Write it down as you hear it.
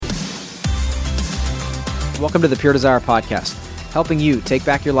Welcome to the Pure Desire Podcast, helping you take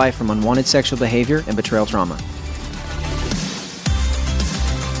back your life from unwanted sexual behavior and betrayal trauma.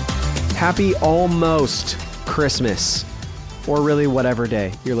 Happy almost Christmas, or really whatever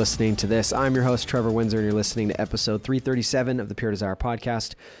day you're listening to this. I'm your host, Trevor Windsor, and you're listening to episode 337 of the Pure Desire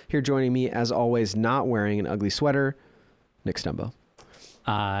Podcast. Here joining me, as always, not wearing an ugly sweater, Nick Stumbo.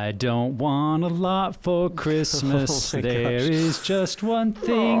 I don't want a lot for Christmas. There is just one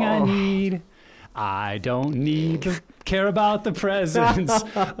thing I need. I don't need to care about the presents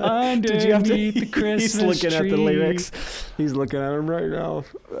underneath the Christmas tree. He's looking at the lyrics. He's looking at them right now.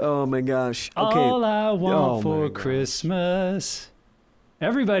 Oh my gosh. Okay. All I want for Christmas,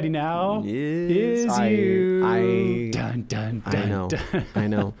 everybody now, is you. Dun, dun, dun, I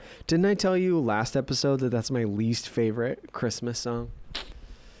know. Didn't I tell you last episode that that's my least favorite Christmas song?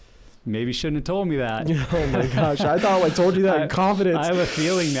 Maybe shouldn't have told me that. Oh my gosh. I thought I told you that in confidence. I have a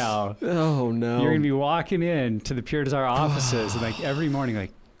feeling now. Oh no. You're going to be walking in to the Pure Desire offices and like every morning, like,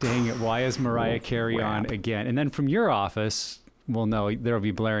 dang it, why is Mariah Carey on again? And then from your office, we'll know there'll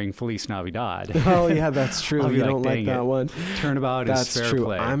be blaring Feliz Navidad. Oh yeah, that's true. You like, don't like that one. Turnabout is fair true.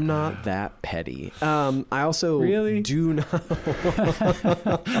 play. I'm not that petty. I also really do not.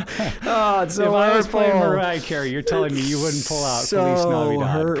 Oh, it's so if I was hurtful. playing Mariah Carey, you're telling me you wouldn't pull out Feliz Navidad.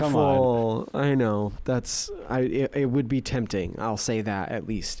 Hurtful. Come on. I know. It would be tempting. I'll say that at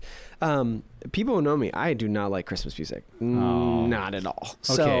least. People who know me, I do not like Christmas music. Not at all.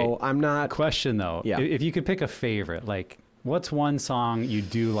 Okay. So I'm not. Question though. Yeah. If you could pick a favorite, like, what's one song you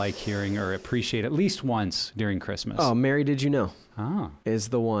do like hearing or appreciate at least once during Christmas? Oh, Mary Did You Know? Oh. Is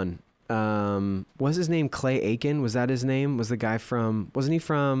the one. Was his name Clay Aiken? Was that his name? Was the guy wasn't he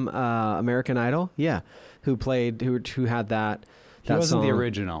from American Idol? Yeah. Who had that He wasn't song. the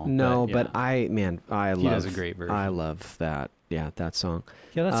original. No, yeah. but I love. He does a great version. I love that. Yeah, that song.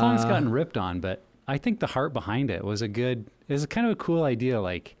 Yeah, that song's gotten ripped on, but I think the heart behind it was kind of a cool idea.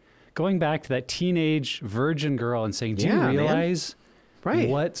 Like going back to that teenage virgin girl and saying, do you realize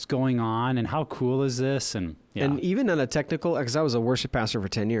what's going on and how cool is this? And even on a technical, because I was a worship pastor for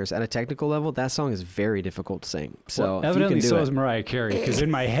 10 years, at a technical level, that song is very difficult to sing. So well, evidently so is Mariah Carey, because in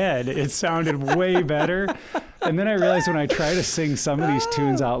my head, it sounded way better. And then I realized when I try to sing some of these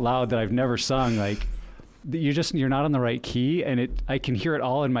tunes out loud that I've never sung, like, you're not on the right key, and I can hear it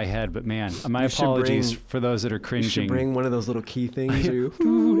all in my head. But man, my apologies for those that are cringing. You should bring one of those little key things.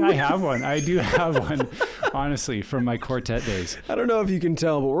 I have one. I do have one, honestly, from my quartet days. I don't know if you can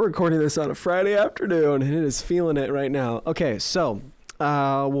tell, but we're recording this on a Friday afternoon, and it is feeling it right now. Okay, so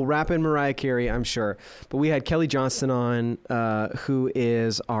we'll wrap in Mariah Carey, I'm sure. But we had Kelly Johnston on, who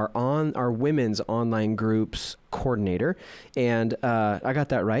is our women's online groups coordinator. And I got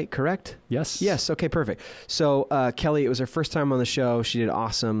that right, correct? Yes. Yes. Okay, perfect. So Kelly, it was her first time on the show. She did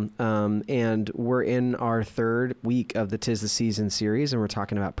awesome. And we're in our third week of the 'Tis the Season series, and we're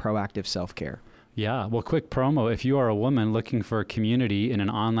talking about proactive self-care. Yeah. Well, quick promo. If you are a woman looking for a community in an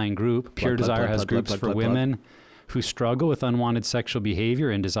online group, Pure Desire has groups for women who struggle with unwanted sexual behavior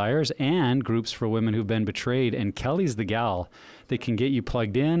and desires, and groups for women who've been betrayed. And Kelly's the gal that can get you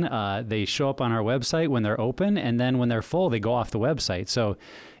plugged in. They show up on our website when they're open, and then when they're full, they go off the website. So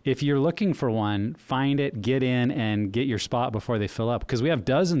if you're looking for one, find it, get in, and get your spot before they fill up. Because we have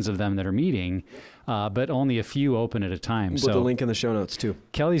dozens of them that are meeting, but only a few open at a time. We'll put the link in the show notes too.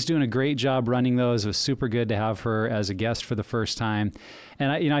 Kelly's doing a great job running those. It was super good to have her as a guest for the first time.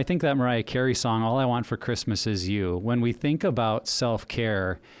 And I think that Mariah Carey song, All I Want for Christmas Is You, when we think about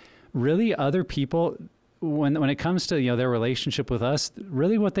self-care, really other people, when it comes to their relationship with us,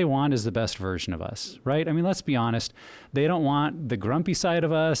 really what they want is the best version of us, right? I mean, let's be honest. They don't want the grumpy side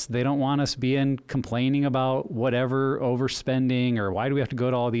of us. They don't want us complaining about whatever, overspending, or why do we have to go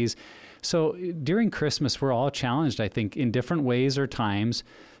to all these. So during Christmas, we're all challenged, I think, in different ways or times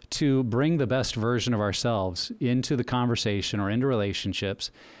to bring the best version of ourselves into the conversation or into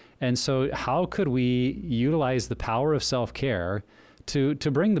relationships. And so how could we utilize the power of self-care to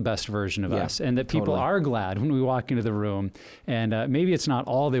bring the best version of us, and that people are glad when we walk into the room. And maybe it's not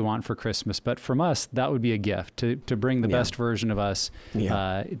all they want for Christmas, but from us, that would be a gift to bring the best version of us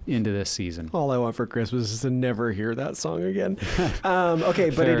into this season. All I want for Christmas is to never hear that song again. Okay,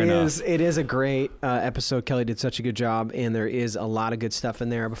 but it is a great episode. Kelly did such a good job, and there is a lot of good stuff in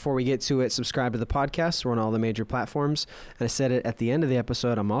there. Before we get to it, subscribe to the podcast. We're on all the major platforms. And I said it at the end of the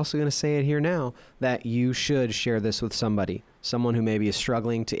episode. I'm also going to say it here now, that you should share this with somebody. Someone who maybe is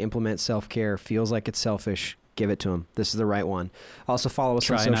struggling to implement self-care, feels like it's selfish, give it to them. This is the right one. Also follow us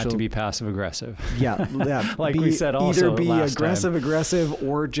on Try social. not to be passive aggressive. Yeah. Like we said also either be last aggressive, time. aggressive,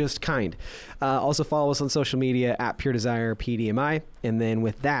 or just kind. Also follow us on social media at Pure Desire PDMI. And then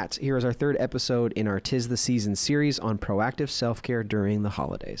with that, here is our third episode in our 'Tis the Season series on proactive self-care during the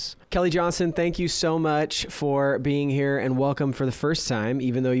holidays. Kelly Johnson, thank you so much for being here and welcome for the first time.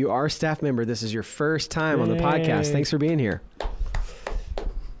 Even though you are a staff member, this is your first time on the podcast. Thanks for being here.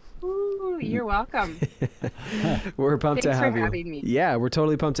 You're welcome. We're pumped to have Thanks for you. having me. Yeah, we're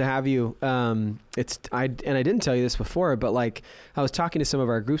totally pumped to have you. I didn't tell you this before, but like I was talking to some of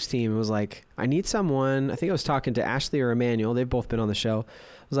our groups team and was like, I need someone. I think I was talking to Ashley or Emmanuel. They've both been on the show.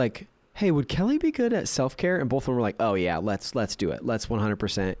 I was like, hey, would Kelly be good at self-care? And both of them were like, oh yeah, let's do it. Let's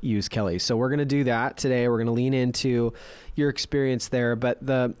 100% use Kelly. So we're going to do that today. We're going to lean into your experience there, but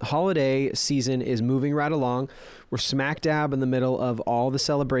the holiday season is moving right along. We're smack dab in the middle of all the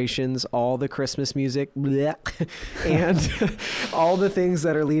celebrations, all the Christmas music, bleh, and all the things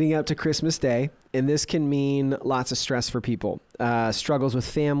that are leading up to Christmas Day. And this can mean lots of stress for people, struggles with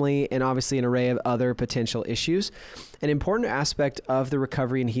family, and obviously an array of other potential issues. An important aspect of the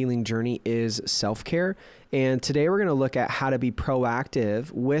recovery and healing journey is self-care. And today we're going to look at how to be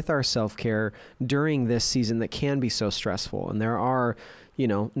proactive with our self-care during this season that can be so stressful. And there are,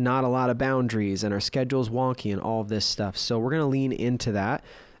 not a lot of boundaries and our schedule's wonky and all of this stuff. So we're going to lean into that.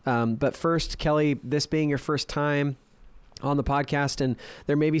 But first, Kelly, this being your first time on the podcast, and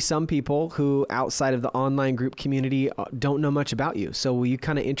there may be some people who outside of the online group community don't know much about you. So will you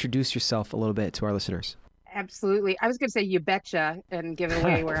kind of introduce yourself a little bit to our listeners? Absolutely. I was going to say you betcha and give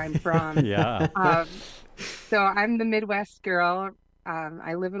away where I'm from. Yeah. So I'm the Midwest girl.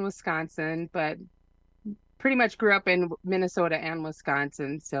 I live in Wisconsin, but pretty much grew up in Minnesota and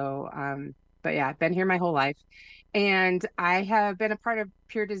Wisconsin. So, but yeah, I've been here my whole life. And I have been a part of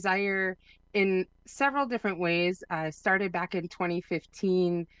Pure Desire in several different ways. I started back in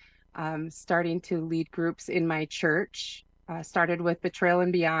 2015, starting to lead groups in my church. Started with Betrayal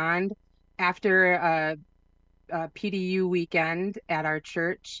and Beyond after a PDU weekend at our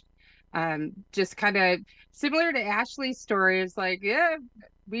church. Just kind of similar to Ashley's story. It's like, yeah,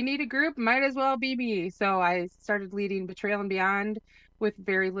 we need a group, might as well be me. So I started leading Betrayal and Beyond with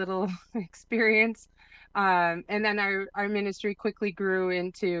very little experience. And then our ministry quickly grew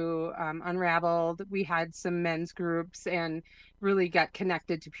into Unraveled. We had some men's groups and really got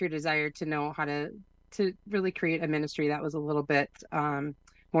connected to Pure Desire to know how to really create a ministry that was a little bit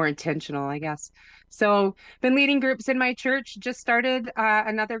more intentional, I guess. So been leading groups in my church, just started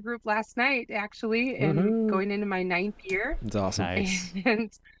another group last night, actually, and going into my 9th year. It's awesome. Nice. And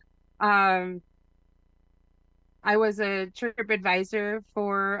I was a trip advisor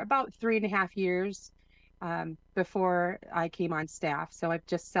for about 3.5 years before I came on staff. So I've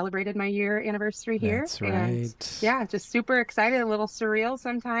just celebrated my year anniversary here. That's right. And yeah, just super excited, a little surreal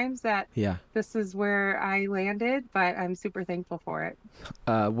sometimes that this is where I landed, but I'm super thankful for it.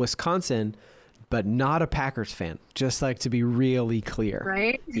 Wisconsin, but not a Packers fan. Just like to be really clear.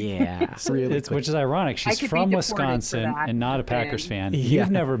 Right? Yeah. Really Which is ironic. She's from Wisconsin and not a Packers fan. Yeah.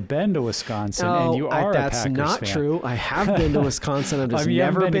 You've never been to Wisconsin and you are a Packers fan. That's not true. I have been to Wisconsin. I've just you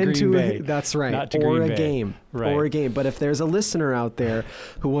haven't never been to Green Bay. That's right. Not to or Green a Bay. game. Right. Or a game. But if there's a listener out there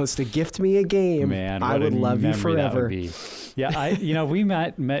who wants to gift me a game, Man, I what would a love you memory that would forever. be. Yeah, we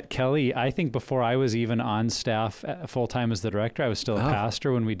met Kelly, I think before I was even on staff full-time as the director. I was still a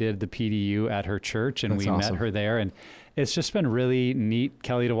pastor when we did the PDU at her church, and That's we awesome. met her there. And it's just been really neat,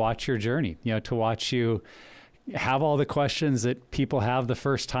 Kelly, to watch your journey, to watch you have all the questions that people have the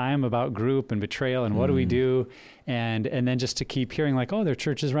first time about group and betrayal and what do we do? And then just to keep hearing like, oh, their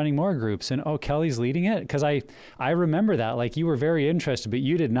church is running more groups and, oh, Kelly's leading it. Because I remember that, like you were very interested, but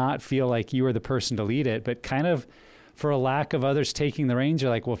you did not feel like you were the person to lead it, but kind of for a lack of others taking the reins, you're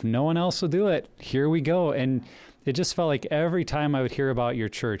like, well, if no one else will do it, here we go. And it just felt like every time I would hear about your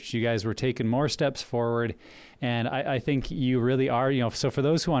church, you guys were taking more steps forward. And I think you really are, so for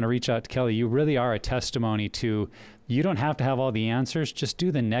those who want to reach out to Kelly, you really are a testimony to, you don't have to have all the answers, just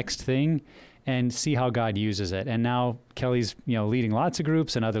do the next thing and see how God uses it. And now Kelly's, leading lots of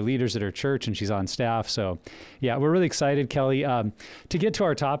groups and other leaders at her church, and she's on staff. So yeah, we're really excited, Kelly. To get to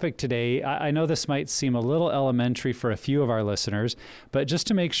our topic today, I know this might seem a little elementary for a few of our listeners, but just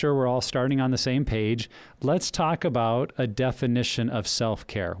to make sure we're all starting on the same page, let's talk about a definition of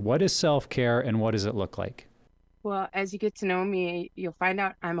self-care. What is self-care and what does it look like? Well, as you get to know me, you'll find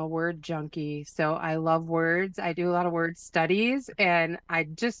out I'm a word junkie. So I love words. I do a lot of word studies, and I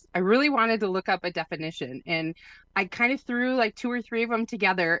really wanted to look up a definition, and I kind of threw like 2 or 3 of them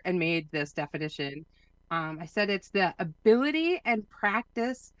together and made this definition. I said it's the ability and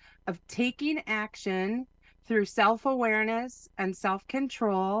practice of taking action through self-awareness and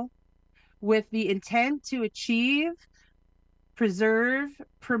self-control with the intent to achieve, preserve,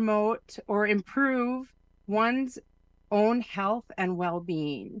 promote, or improve one's own health and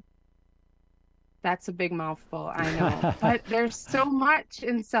well-being. That's a big mouthful, I know, but there's so much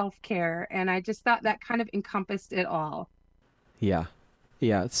in self-care, and I just thought that kind of encompassed it all. Yeah.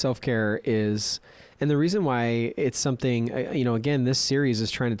 Yeah. Self-care is, and the reason why it's something, again, this series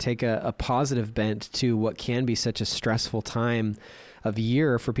is trying to take a positive bent to what can be such a stressful time of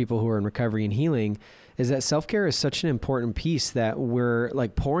year for people who are in recovery and healing, is that self-care is such an important piece that we're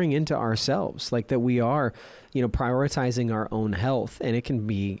like pouring into ourselves, like that we are, prioritizing our own health. And it can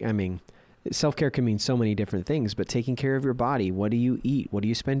be, self-care can mean so many different things, but taking care of your body. What do you eat? What do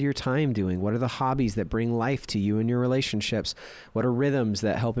you spend your time doing? What are the hobbies that bring life to you and your relationships? What are rhythms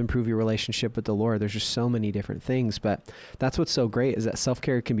that help improve your relationship with the Lord? There's just so many different things, but that's what's so great is that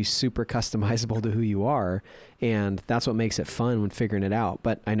self-care can be super customizable to who you are. And that's what makes it fun when figuring it out.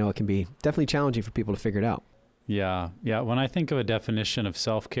 But I know it can be definitely challenging for people to figure it out. Yeah. When I think of a definition of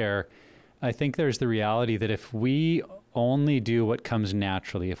self-care, I think there's the reality that if we only do what comes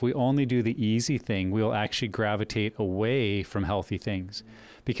naturally, if we only do the easy thing, we'll actually gravitate away from healthy things.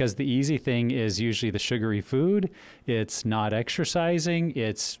 Because the easy thing is usually the sugary food, it's not exercising,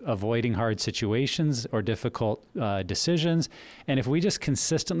 it's avoiding hard situations or difficult decisions. And if we just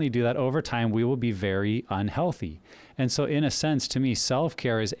consistently do that over time, we will be very unhealthy. And so in a sense, to me,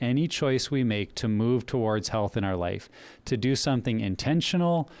 self-care is any choice we make to move towards health in our life, to do something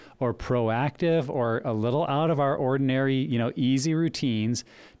intentional or proactive or a little out of our ordinary, easy routines,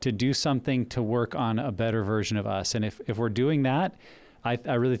 to do something to work on a better version of us. And if we're doing that,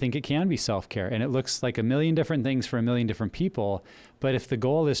 I really think it can be self-care. And it looks like a million different things for a million different people. But if the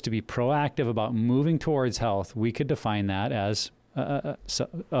goal is to be proactive about moving towards health, we could define that as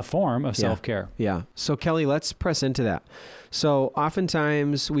a form of self-care. Yeah. So Kelly, let's press into that. So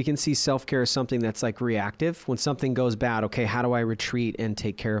oftentimes we can see self-care as something that's like reactive. When something goes bad, okay, how do I retreat and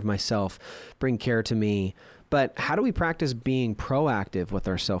take care of myself, bring care to me? But how do we practice being proactive with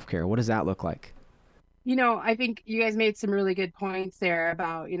our self-care? What does that look like? I think you guys made some really good points there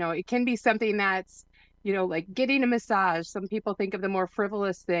about, it can be something that's, like getting a massage. Some people think of the more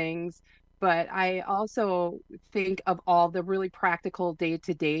frivolous things, but I also think of all the really practical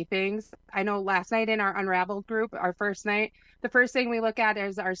day-to-day things. I know last night in our Unraveled group, our first night, the first thing we look at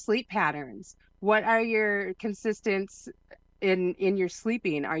is our sleep patterns. What are your consistent in your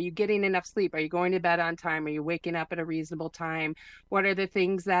sleeping? Are you getting enough sleep? Are you going to bed on time? Are you waking up at a reasonable time? What are the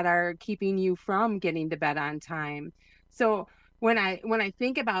things that are keeping you from getting to bed on time? So when I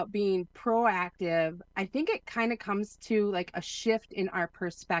think about being proactive, I think it kind of comes to like a shift in our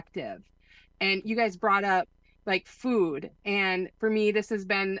perspective. And you guys brought up like food. And for me, this has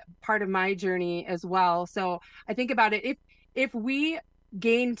been part of my journey as well. So I think about it, if we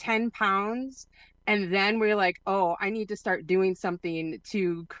gain 10 pounds and then we're like, oh, I need to start doing something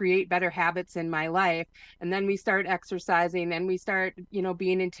to create better habits in my life. And then we start exercising and we start,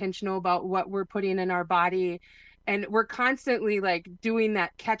 being intentional about what we're putting in our body. And we're constantly like doing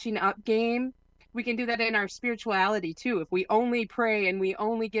that catching up game. We can do that in our spirituality too. If we only pray and we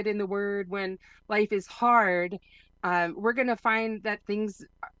only get in the word when life is hard, we're going to find that things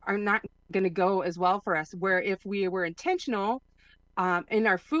are not going to go as well for us. Where if we were intentional, in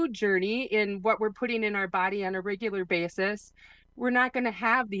our food journey, in what we're putting in our body on a regular basis, we're not going to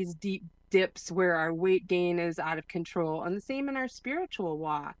have these deep dips where our weight gain is out of control. And the same in our spiritual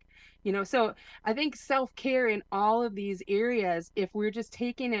walk. So I think self-care in all of these areas, if we're just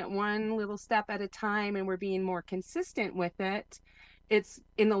taking it one little step at a time and we're being more consistent with it, it's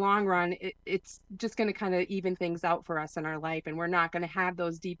in the long run, it's just going to kind of even things out for us in our life. And we're not going to have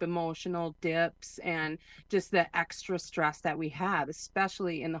those deep emotional dips and just the extra stress that we have,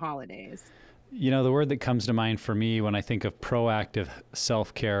 especially in the holidays. The word that comes to mind for me when I think of proactive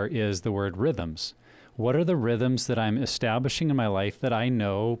self-care is the word rhythms. What are the rhythms that I'm establishing in my life that I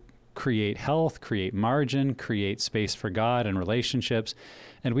know create health, create margin, create space for God and relationships?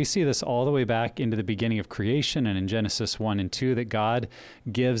 And we see this all the way back into the beginning of creation and in Genesis 1 and 2, that God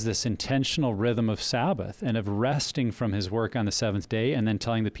gives this intentional rhythm of Sabbath and of resting from his work on the seventh day, and then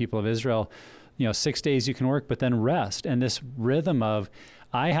telling the people of Israel, 6 days you can work, but then rest. And this rhythm of,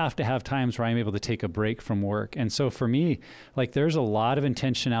 I have to have times where I'm able to take a break from work. And so for me, like there's a lot of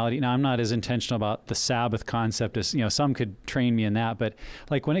intentionality. Now, I'm not as intentional about the Sabbath concept as, some could train me in that. But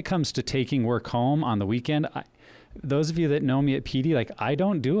like when it comes to taking work home on the weekend, those of you that know me at PD, like I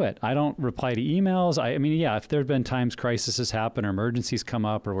don't do it. I don't reply to emails. I mean, yeah, if there've been times crises happen or emergencies come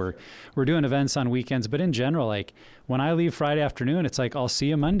up or we're doing events on weekends, but in general, like when I leave Friday afternoon, it's like, I'll see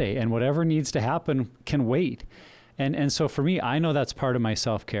you Monday, and whatever needs to happen can wait. And so for me, I know that's part of my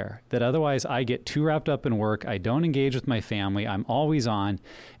self-care, that otherwise I get too wrapped up in work. I don't engage with my family. I'm always on.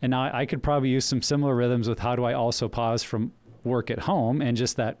 And now I could probably use some similar rhythms with how do I also pause from work at home and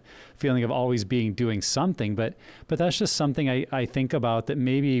just that feeling of always doing something. But that's just something I think about, that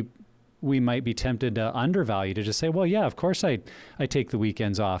maybe we might be tempted to undervalue, to just say, well, yeah, of course I take the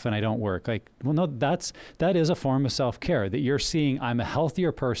weekends off and I don't work. Like, well, no, that is a form of self-care, that you're seeing I'm a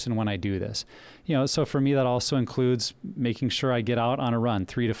healthier person when I do this. So for me, that also includes making sure I get out on a run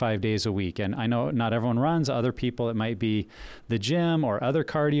 3 to 5 days a week. And I know not everyone runs. Other people, it might be the gym or other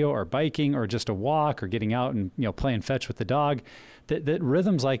cardio or biking or just a walk or getting out and, playing fetch with the dog. That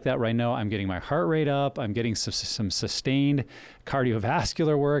rhythms like that right now, I'm getting my heart rate up. I'm getting some sustained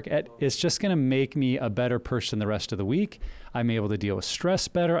cardiovascular work. It's just going to make me a better person the rest of the week. I'm able to deal with stress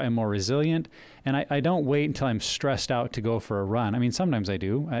better. I'm more resilient. And I don't wait until I'm stressed out to go for a run. I mean, sometimes I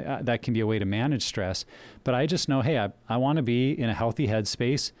do. That can be a way to manage stress. But I just know, hey, I want to be in a healthy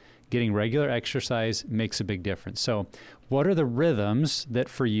headspace. Getting regular exercise makes a big difference. So what are the rhythms that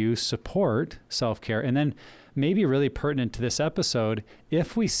for you support self-care? And then maybe really pertinent to this episode,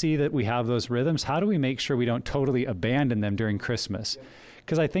 if we see that we have those rhythms, how do we make sure we don't totally abandon them during Christmas?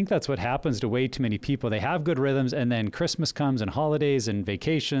 Because I think that's what happens to way too many people. They have good rhythms, and then Christmas comes, and holidays and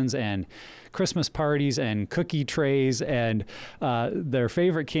vacations and Christmas parties and cookie trays and their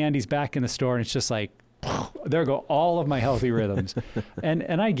favorite candies back in the store, and it's just like, there go all of my healthy rhythms.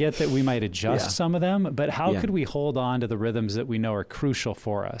 And I get that we might adjust some of them, but how could we hold on to the rhythms that we know are crucial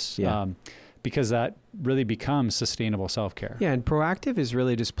for us? Because that really becomes sustainable self-care. Yeah, and proactive is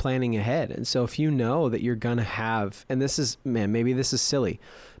really just planning ahead. And so if you know that you're going to have, and this is, maybe this is silly,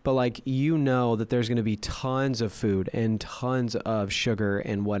 but like, that there's going to be tons of food and tons of sugar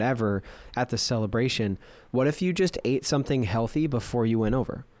and whatever at the celebration, what if you just ate something healthy before you went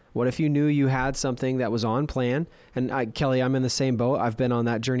over? What if you knew you had something that was on plan? And Kelly, I'm in the same boat. I've been on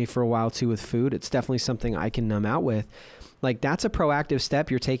that journey for a while too with food. It's definitely something I can numb out with. Like, that's a proactive step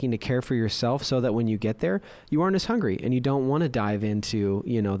you're taking to care for yourself so that when you get there, you aren't as hungry and you don't want to dive into,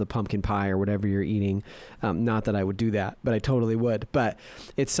 the pumpkin pie or whatever you're eating. Not that I would do that, but I totally would. But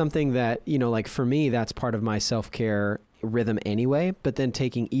it's something that, like for me, that's part of my self-care rhythm anyway, but then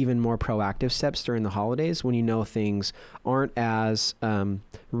taking even more proactive steps during the holidays when things aren't as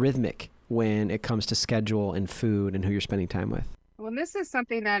rhythmic when it comes to schedule and food and who you're spending time with. Well, this is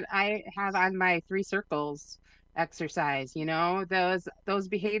something that I have on my 3 circles exercise, those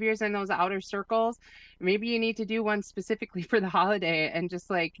behaviors in those outer circles. Maybe you need to do one specifically for the holiday, and just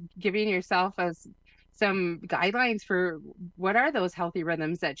like giving yourself some guidelines for what are those healthy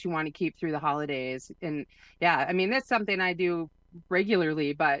rhythms that you want to keep through the holidays. And that's something I do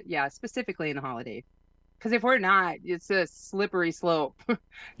regularly, but specifically in the holiday, because if we're not, it's a slippery slope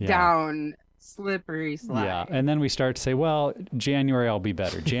down slippery slide. Yeah, and then we start to say, well, January I'll be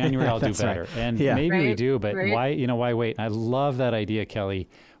better. January I'll do better. Right. And maybe we do, but why wait? I love that idea, Kelly.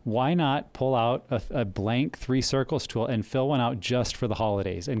 Why not pull out a blank 3 circles tool and fill one out just for the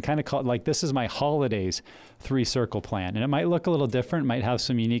holidays and kind of call it like, this is my holidays 3 circle plan. And it might look a little different, might have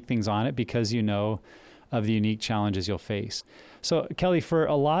some unique things on it because of the unique challenges you'll face. So Kelly, for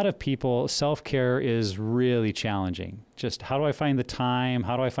a lot of people, self-care is really challenging. Just how do I find the time?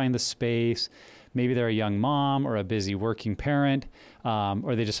 How do I find the space? Maybe they're a young mom or a busy working parent,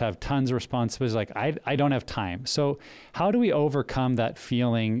 or they just have tons of responsibilities. Like, I don't have time. So how do we overcome that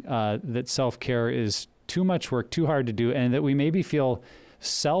feeling that self-care is too much work, too hard to do, and that we maybe feel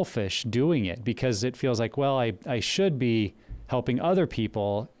selfish doing it because it feels like, well, I should be helping other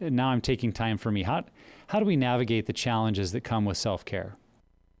people, and now I'm taking time for me. How do we navigate the challenges that come with self-care?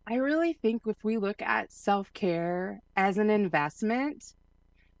 I really think if we look at self-care as an investment,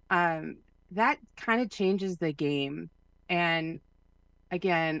 that kind of changes the game. And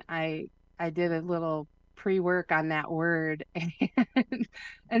again, I did a little pre-work on that word. And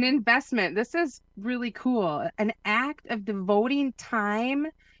an investment, this is really cool. An act of devoting time,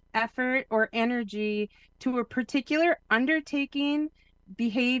 effort, or energy to a particular undertaking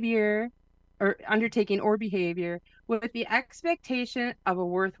or behavior with the expectation of a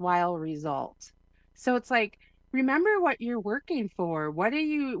worthwhile result. So it's like, remember what you're working for. What are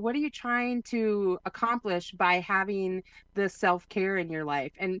you trying to accomplish by having the self-care in your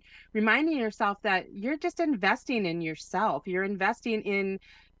life, and reminding yourself that you're just investing in yourself. You're investing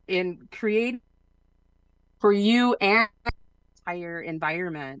in creating for you and the entire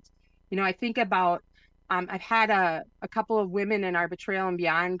environment. I think about I've had a couple of women in our Betrayal and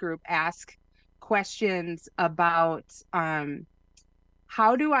Beyond group ask questions about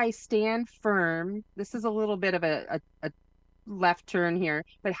how do I stand firm? This is a little bit of a left turn here,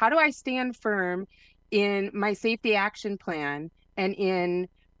 but how do I stand firm in my safety action plan and in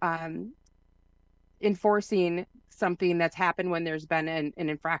enforcing something that's happened when there's been an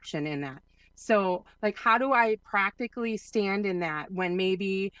infraction in that? So, like, how do I practically stand in that when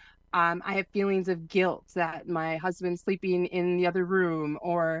maybe I have feelings of guilt that my husband's sleeping in the other room,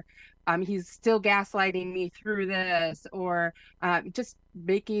 or he's still gaslighting me through this, or just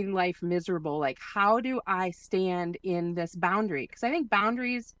making life miserable? Like, how do I stand in this boundary? Because I think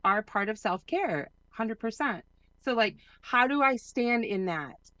boundaries are part of self-care, 100%. So, like, how do I stand in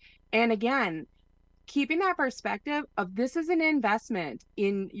that? And again, keeping that perspective of this is an investment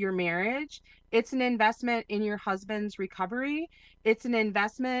in your marriage. It's an investment in your husband's recovery. It's an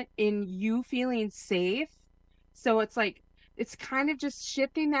investment in you feeling safe. So it's like, it's kind of just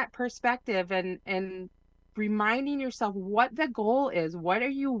shifting that perspective and reminding yourself what the goal is. What are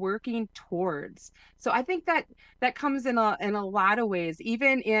you working towards? So I think that comes in a lot of ways,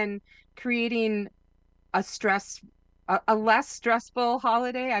 even in creating a less stressful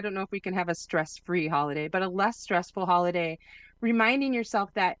holiday. I don't know if we can have a stress-free holiday, but a less stressful holiday, reminding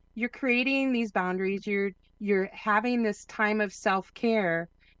yourself that you're creating these boundaries, you're having this time of self-care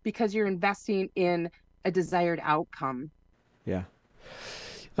because you're investing in a desired outcome. Yeah.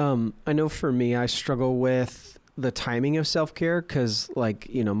 I know for me, I struggle with the timing of self-care because, like,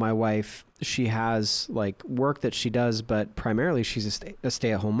 you know, my wife, she has like work that she does, but primarily she's a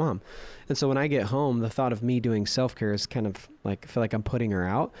stay-at-home mom. And so when I get home, the thought of me doing self-care is kind of like, I feel like I'm putting her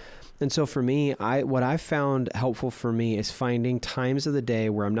out. And so for me, what I've found helpful for me is finding times of the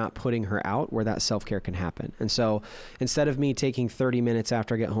day where I'm not putting her out, where that self-care can happen. And so instead of me taking 30 minutes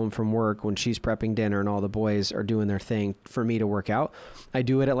after I get home from work when she's prepping dinner and all the boys are doing their thing for me to work out, I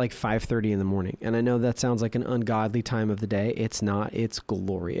do it at like 5:30 in the morning. And I know that sounds like an ungodly time of the day. It's not. It's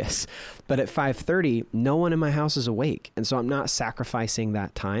glorious. But at 5:30, no one in my house is awake. And so I'm not sacrificing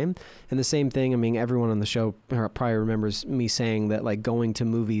that time. And the same thing, I mean, everyone on the show probably remembers me saying that, like, going to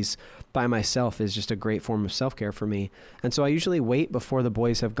movies by myself is just a great form of self-care for me. And so I usually wait before the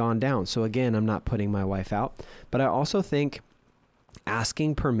boys have gone down. So again, I'm not putting my wife out. But I also think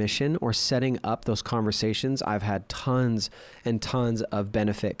asking permission or setting up those conversations, I've had tons and tons of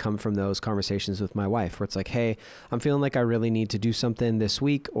benefit come from those conversations with my wife, where it's like, hey, I'm feeling like I really need to do something this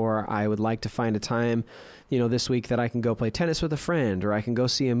week, or I would like to find a time, you know, this week that I can go play tennis with a friend, or I can go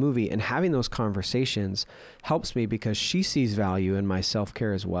see a movie. And having those conversations helps me because she sees value in my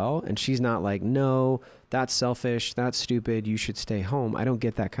self-care as well. And she's not like, no, that's selfish, that's stupid, you should stay home. I don't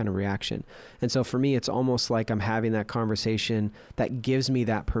get that kind of reaction. And so for me, it's almost like I'm having that conversation that gives me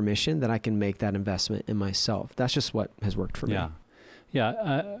that permission that I can make that investment in myself. That's just what has worked for me.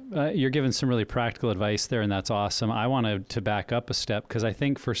 Yeah. You're giving some really practical advice there, and that's awesome. I wanted to back up a step because I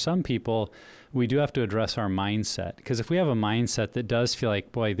think for some people, we do have to address our mindset. Because if we have a mindset that does feel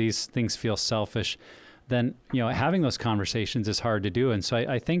like, boy, these things feel selfish, then, you know, having those conversations is hard to do. And so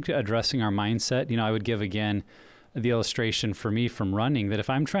I think addressing our mindset, you know, I would give again the illustration for me from running, that if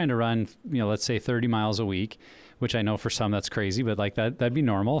I'm trying to run, you know, let's say 30 miles a week, which I know for some that's crazy, but like that'd be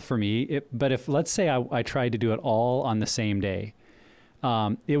normal for me. But if, let's say I tried to do it all on the same day,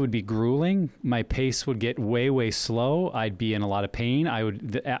 it would be grueling. My pace would get way, way slow. I'd be in a lot of pain.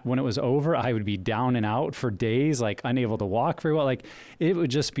 When it was over, I would be down and out for days, like unable to walk very well. Like it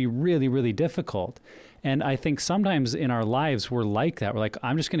would just be really, really difficult. And I think sometimes in our lives, we're like that. We're like,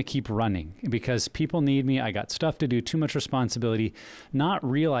 I'm just going to keep running because people need me. I got stuff to do, too much responsibility, not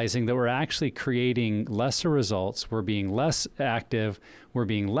realizing that we're actually creating lesser results. We're being less active. We're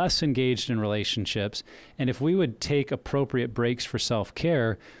being less engaged in relationships. And if we would take appropriate breaks for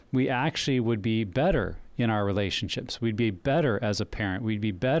self-care, we actually would be better in our relationships. We'd be better as a parent. We'd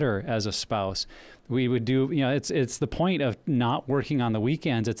be better as a spouse. We would do, you know, it's the point of not working on the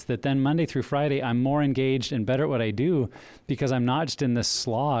weekends. It's that then Monday through Friday, I'm more engaged and better at what I do because I'm not just in this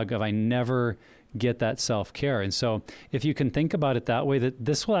slog of I never get that self-care. And so if you can think about it that way, that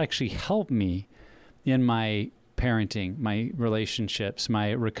this will actually help me in my parenting, my relationships,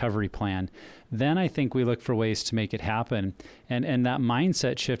 my recovery plan, then I think we look for ways to make it happen. And that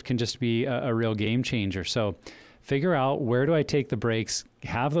mindset shift can just be a real game changer. So figure out, where do I take the breaks,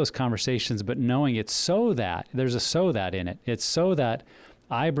 have those conversations, but knowing it's so that, there's a so that in it. It's so that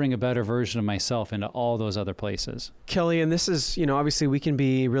I bring a better version of myself into all those other places. Kelly, and this is, obviously we can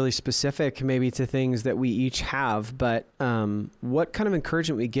be really specific maybe to things that we each have, but what kind of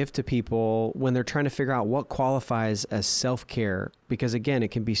encouragement we give to people when they're trying to figure out what qualifies as self-care? Because again,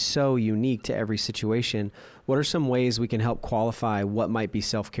 it can be so unique to every situation. What are some ways we can help qualify what might be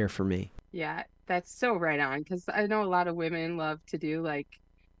self-care for me? Yeah, that's so right on. Because I know a lot of women love to do like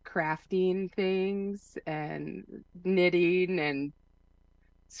crafting things and knitting and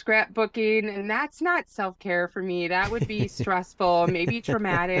scrapbooking, and that's not self-care for me. That would be stressful, maybe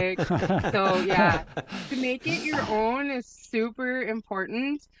traumatic. So yeah, to make it your own is super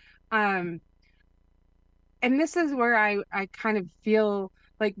important. And this is where I kind of feel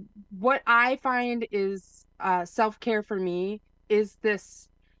like what I find is self-care for me is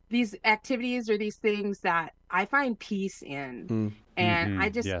these activities or these things that I find peace in.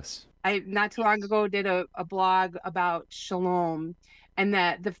 And Yes. I not too long ago did a blog about shalom and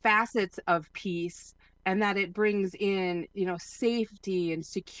that the facets of peace, and that it brings in, safety and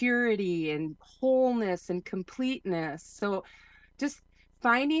security and wholeness and completeness. So just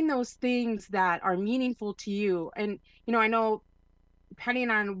finding those things that are meaningful to you. And, I know depending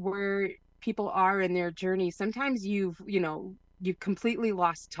on where people are in their journey, sometimes you've completely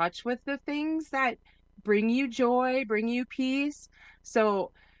lost touch with the things that bring you joy, bring you peace.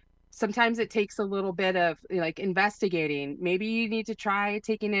 So sometimes it takes a little bit of like investigating. Maybe you need to try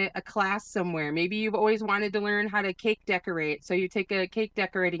taking a class somewhere. Maybe you've always wanted to learn how to cake decorate, so you take a cake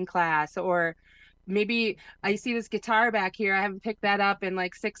decorating class. Or maybe I see this guitar back here, I haven't picked that up in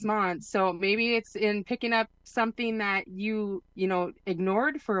like 6 months, so maybe it's in picking up something that you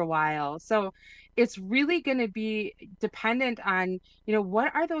ignored for a while. So it's really going to be dependent on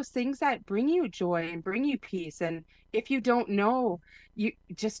what are those things that bring you joy and bring you peace. And if you don't know, you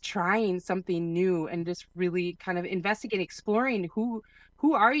just trying something new and just really kind of investigating, exploring who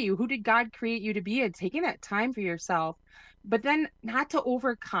are you, who did God create you to be, and taking that time for yourself. But then not to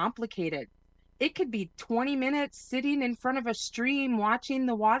overcomplicate it. It could be 20 minutes sitting in front of a stream watching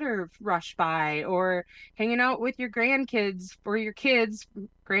the water rush by, or hanging out with your grandkids or your kids,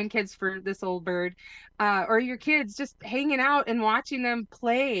 grandkids for this old bird, or your kids, just hanging out and watching them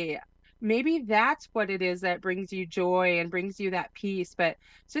play. Maybe that's what it is that brings you joy and brings you that peace. But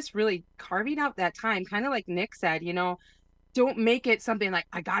it's just really carving out that time, kind of like Nick said, don't make it something like,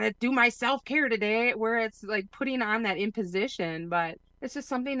 I got to do my self-care today, where it's like putting on that imposition. But it's just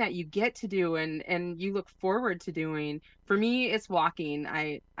something that you get to do and you look forward to doing. For me, it's walking.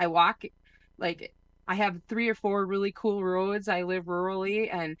 I walk, like, I have 3 or 4 really cool roads. I live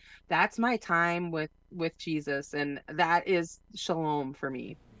rurally, and that's my time with Jesus, and that is shalom for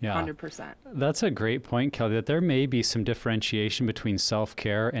me. Yeah. 100%. That's a great point, Kelly, that there may be some differentiation between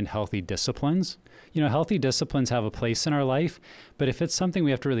self-care and healthy disciplines. Healthy disciplines have a place in our life, but if it's something we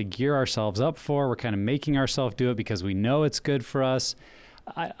have to really gear ourselves up for, we're kind of making ourselves do it because we know it's good for us.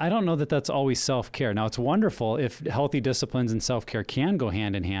 I don't know that that's always self-care. Now, it's wonderful if healthy disciplines and self-care can go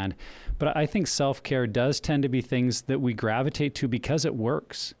hand in hand, but I think self-care does tend to be things that we gravitate to because it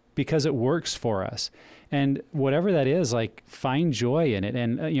works for us. And whatever that is, like, find joy in it.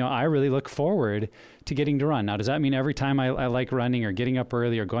 And, I really look forward to getting to run. Now, does that mean every time I like running or getting up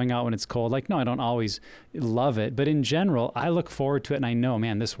early or going out when it's cold? Like, no, I don't always love it. But in general, I look forward to it and I know,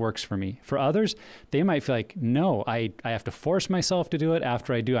 man, this works for me. For others, they might feel like, no, I have to force myself to do it.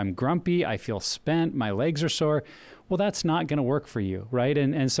 After I do, I'm grumpy. I feel spent. My legs are sore. Well, that's not going to work for you, right?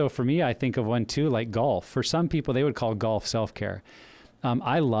 And so for me, I think of one too, like golf. For some people, they would call golf self-care.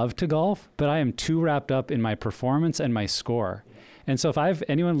 I love to golf, but I am too wrapped up in my performance and my score. And so if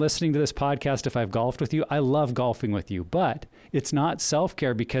anyone listening to this podcast, if I've golfed with you, I love golfing with you, but it's not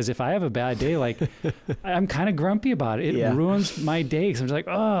self-care, because if I have a bad day, like I'm kind of grumpy about it. It ruins my day. Because I'm just like,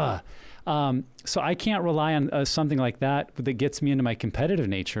 ugh. So I can't rely on something like that gets me into my competitive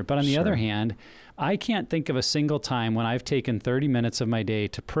nature. But on the other hand, I can't think of a single time when I've taken 30 minutes of my day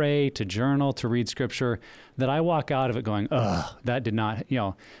to pray, to journal, to read scripture, that I walk out of it going, ugh, that did not,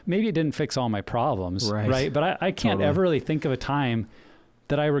 maybe it didn't fix all my problems, right? But I can't ever really think of a time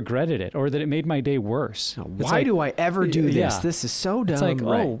that I regretted it or that it made my day worse. Why do I ever do this? Yeah. This is so dumb. It's like,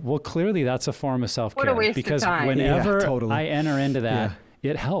 oh, well, clearly that's a form of self-care. What a waste because of time. Whenever I enter into that,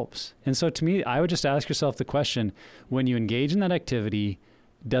 it helps. And so to me, I would just ask yourself the question, when you engage in that activity,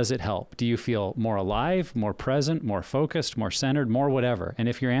 does it help? Do you feel more alive, more present, more focused, more centered, more whatever? And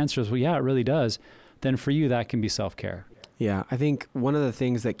if your answer is, well, yeah, it really does, then for you, that can be self-care. Yeah, I think one of the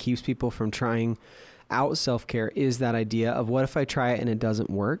things that keeps people from trying out self-care is that idea of, what if I try it and it doesn't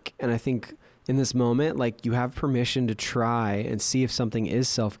work? And I think in this moment, like, you have permission to try and see if something is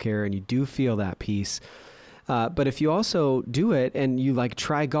self-care and you do feel that peace. But if you also do it and you like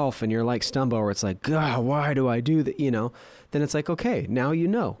try golf and you're like Stumbo, where it's like, God, why do I do that? Then it's like, okay,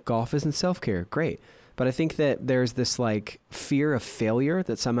 now golf isn't self-care. Great. But I think that there's this like fear of failure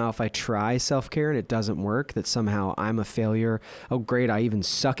that somehow if I try self-care and it doesn't work, that somehow I'm a failure. Oh, great. I even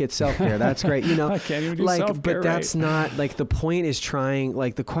suck at self-care. That's great. I can't even do self-care, but that's not like the point is trying,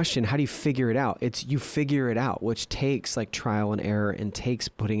 like the question, how do you figure it out? It's you figure it out, which takes like trial and error and takes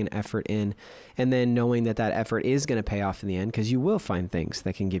putting an effort in and then knowing that effort is going to pay off in the end because you will find things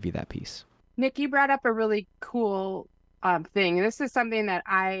that can give you that peace. Nick, you brought up a really cool thing. This is something that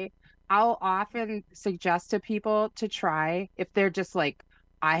I'll often suggest to people to try if they're just like,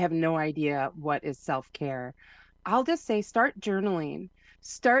 I have no idea what is self-care. I'll just say, start journaling,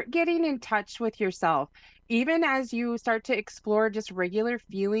 start getting in touch with yourself. Even as you start to explore just regular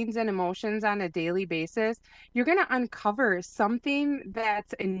feelings and emotions on a daily basis, you're going to uncover something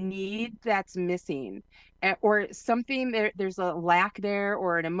that's a need that's missing, or something there's a lack there,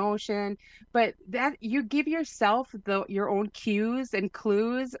 or an emotion, but that you give yourself your own cues and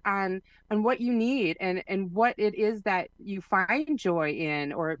clues on what you need and what it is that you find joy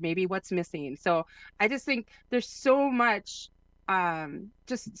in, or maybe what's missing. So I just think there's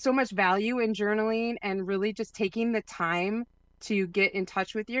just so much value in journaling and really just taking the time to get in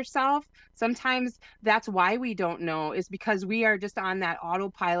touch with yourself. Sometimes that's why we don't know, is because we are just on that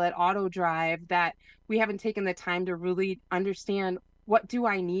autopilot, auto drive, that we haven't taken the time to really understand, what do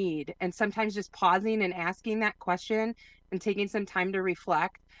I need? And sometimes just pausing and asking that question and taking some time to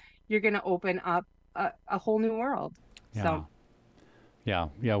reflect, you're going to open up a whole new world. Yeah. So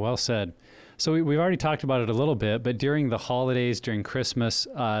Yeah, well said. So we've already talked about it a little bit, but during the holidays, during Christmas,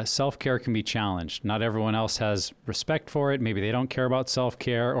 self-care can be challenged. Not everyone else has respect for it. Maybe they don't care about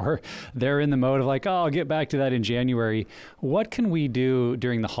self-care, or they're in the mode of like, oh, I'll get back to that in January. What can we do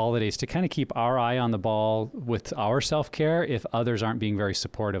during the holidays to kind of keep our eye on the ball with our self-care if others aren't being very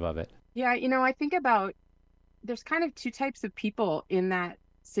supportive of it? yeah, I think about, there's kind of two types of people in that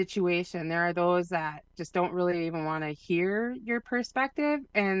situation. There are those that just don't really even want to hear your perspective,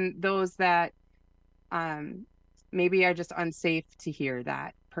 and those that maybe are just unsafe to hear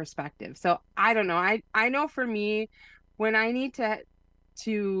that perspective. So I don't know. I know for me, when I need to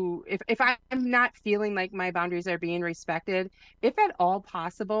if I'm not feeling like my boundaries are being respected, if at all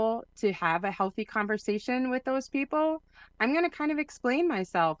possible, to have a healthy conversation with those people, I'm going to kind of explain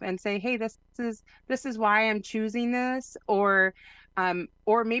myself and say, hey, this is why I'm choosing this, or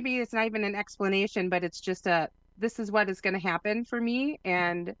maybe it's not even an explanation, but it's just this is what is going to happen for me,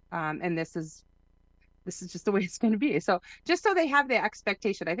 and this is just the way it's going to be. So just so they have the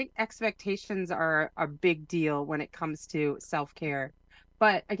expectation. I think expectations are a big deal when it comes to self-care.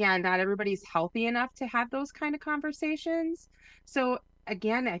 But again, not everybody's healthy enough to have those kind of conversations. So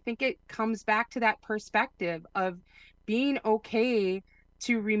again, I think it comes back to that perspective of being okay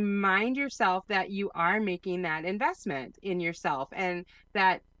to remind yourself that you are making that investment in yourself, and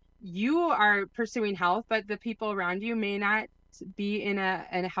that you are pursuing health, but the people around you may not be in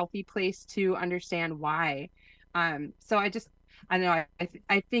a healthy place to understand why. So I don't know.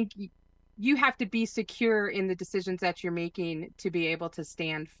 I think you have to be secure in the decisions that you're making to be able to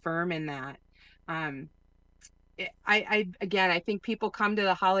stand firm in that. I think people come to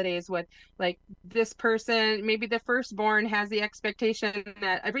the holidays with like, this person, maybe the firstborn has the expectation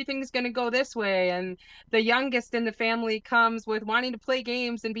that everything's going to go this way, and the youngest in the family comes with wanting to play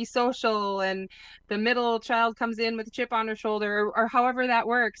games and be social, and the middle child comes in with a chip on her shoulder, or however that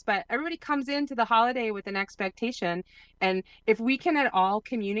works. But everybody comes into the holiday with an expectation, and if we can at all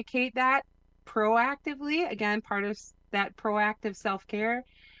communicate that proactively, again, part of that proactive self-care,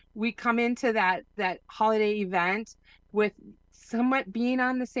 we come into that holiday event with somewhat being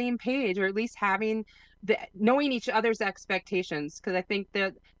on the same page, or at least having knowing each other's expectations. Because I think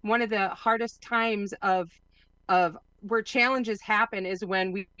that one of the hardest times of where challenges happen is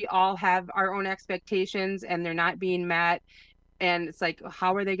when we all have our own expectations and they're not being met. And it's like,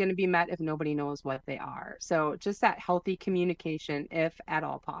 how are they going to be met if nobody knows what they are? So just that healthy communication, if at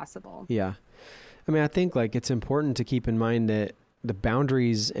all possible. Yeah. I mean, I think like it's important to keep in mind that the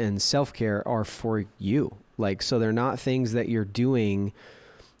boundaries and self-care are for you. Like, so they're not things that you're doing.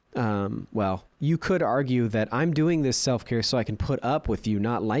 Well, you could argue that I'm doing this self-care so I can put up with you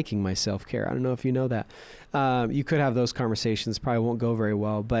not liking my self-care. I don't know if you know that. You could have those conversations, probably won't go very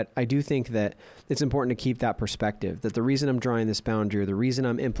well, but I do think that it's important to keep that perspective, that the reason I'm drawing this boundary, or the reason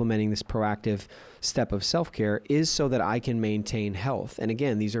I'm implementing this proactive step of self-care, is so that I can maintain health. And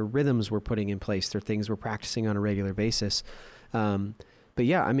again, these are rhythms we're putting in place. They're things we're practicing on a regular basis. But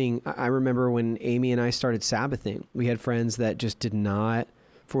yeah, I mean, I remember when Amy and I started Sabbathing, we had friends that just did not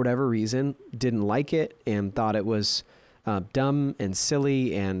for whatever reason, didn't like it and thought it was dumb and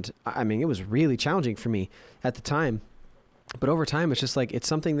silly. And I mean, it was really challenging for me at the time. But over time, it's just like, it's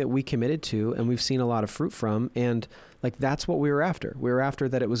something that we committed to and we've seen a lot of fruit from. And like, that's what we were after. We were after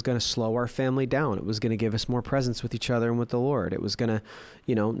that it was going to slow our family down. It was going to give us more presence with each other and with the Lord. It was going to,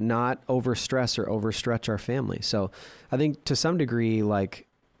 you know, not overstress or overstretch our family. So I think to some degree, like,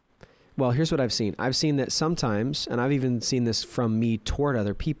 well, here's what I've seen. I've seen that sometimes, and I've even seen this from me toward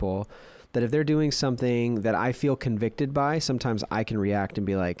other people, that if they're doing something that I feel convicted by, sometimes I can react and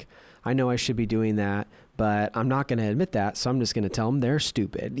be like, I know I should be doing that, but I'm not going to admit that. So I'm just going to tell them they're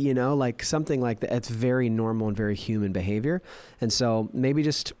stupid, you know, like something like that. It's very normal and very human behavior. And so maybe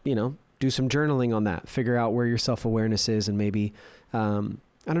just, you know, do some journaling on that, figure out where your self-awareness is, and maybe, I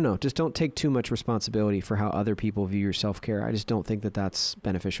don't know, just don't take too much responsibility for how other people view your self-care. I just don't think that that's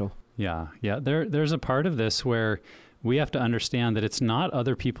beneficial. Yeah. There's a part of this where we have to understand that it's not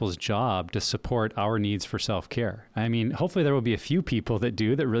other people's job to support our needs for self-care. I mean, hopefully there will be a few people that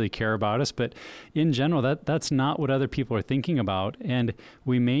do, that really care about us, but in general, that's not what other people are thinking about. And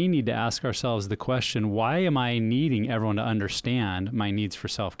we may need to ask ourselves the question, why am I needing everyone to understand my needs for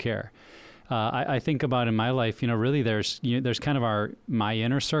self-care? I think about in my life, you know, really there's kind of my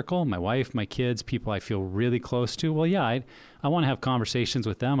inner circle, my wife, my kids, people I feel really close to. Well, yeah, I want to have conversations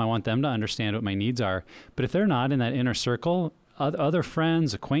with them. I want them to understand what my needs are. But if they're not in that inner circle, other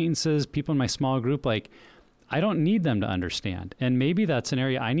friends, acquaintances, people in my small group, like, I don't need them to understand. And maybe that's an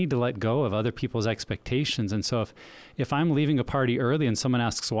area I need to let go of other people's expectations. And so if I'm leaving a party early and someone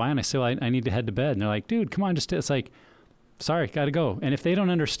asks why, and I say, well, I need to head to bed, and they're like, dude, come on, it's like, sorry, got to go. And if they don't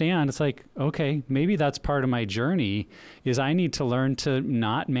understand, it's like, okay, maybe that's part of my journey, is I need to learn to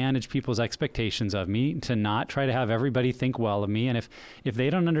not manage people's expectations of me, to not try to have everybody think well of me. And if they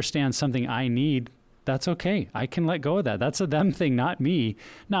don't understand something I need, that's okay. I can let go of that. That's a them thing, not me.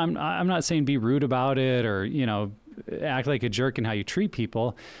 No, I'm not saying be rude about it or, you know, act like a jerk in how you treat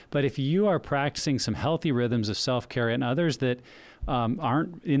people. But if you are practicing some healthy rhythms of self-care and others that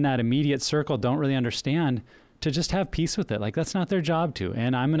aren't in that immediate circle, don't really understand, to just have peace with it. Like, that's not their job to.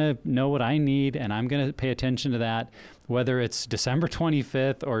 And I'm going to know what I need, and I'm going to pay attention to that, whether it's December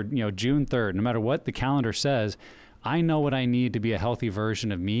 25th or, you know, June 3rd, no matter what the calendar says. I know what I need to be a healthy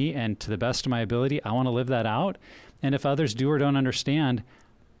version of me, and to the best of my ability, I want to live that out. And if others do or don't understand,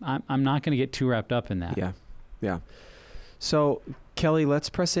 I'm not going to get too wrapped up in that. Yeah. So, Kelly, let's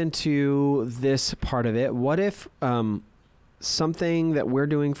press into this part of it. What if something that we're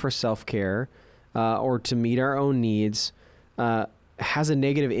doing for self-care or to meet our own needs has a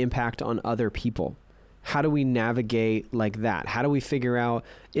negative impact on other people? How do we navigate like that? How do we figure out,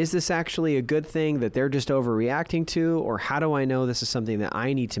 is this actually a good thing that they're just overreacting to? Or how do I know this is something that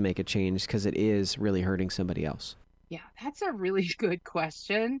I need to make a change because it is really hurting somebody else? Yeah, that's a really good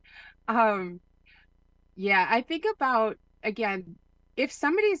question. Yeah, I think about, again, if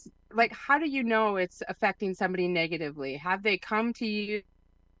somebody's like, how do you know it's affecting somebody negatively? Have they come to you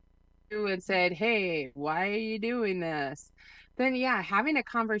and said, hey, why are you doing this? Then yeah, having a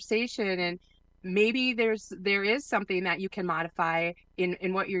conversation, and maybe there is something that you can modify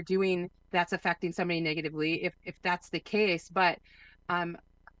in what you're doing that's affecting somebody negatively, if that's the case. But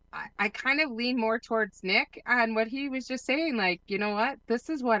I kind of lean more towards Nick on what he was just saying, like, you know what, this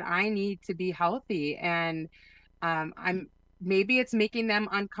is what I need to be healthy. And maybe it's making them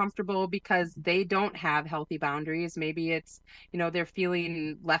uncomfortable because they don't have healthy boundaries. Maybe it's, you know, they're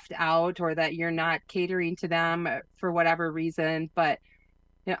feeling left out, or that you're not catering to them for whatever reason. But,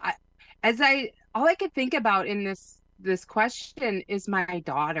 you know, all I could think about in this question is my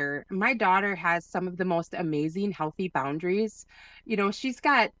daughter. My daughter has some of the most amazing healthy boundaries. You know, she's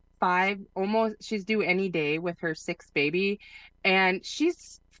got 5, she's due any day with her 6th baby, and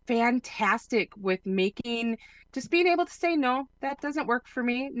she's fantastic with just being able to say, no, that doesn't work for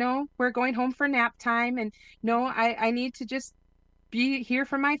me. No, we're going home for nap time. And no, I need to just be here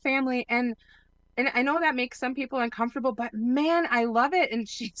for my family. And I know that makes some people uncomfortable, but man, I love it. And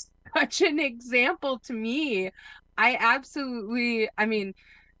she's such an example to me. I mean,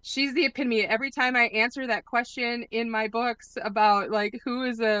 she's the epitome. Every time I answer that question in my books about like who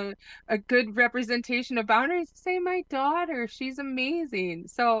is a good representation of boundaries, I say my daughter. She's amazing.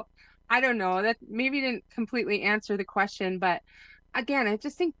 So I don't know, that maybe didn't completely answer the question, but again, I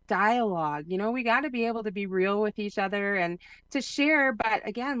just think dialogue, you know, we got to be able to be real with each other and to share. But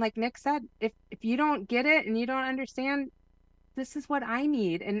again, like Nick said, if you don't get it and you don't understand, this is what I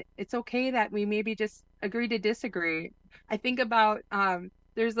need. And it's okay that we maybe just agree to disagree. I think about,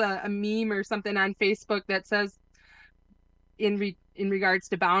 there's a meme or something on Facebook that says, in regards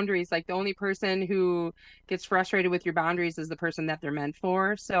to boundaries, like the only person who gets frustrated with your boundaries is the person that they're meant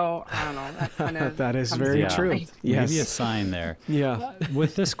for. So I don't know, that kind of That is comes very to Yeah, true. mind. maybe a Yes. sign there. Yeah.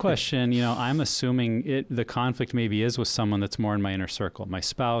 With this question, I'm assuming the conflict maybe is with someone that's more in my inner circle, my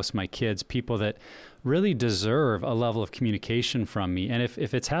spouse, my kids, people that really deserve a level of communication from me. And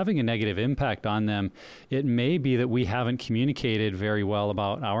if it's having a negative impact on them, it may be that we haven't communicated very well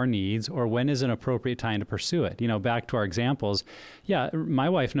about our needs or when is an appropriate time to pursue it. Back to our examples. Yeah, my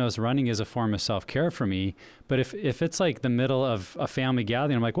wife knows running is a form of self-care for me, but if it's like the middle of a family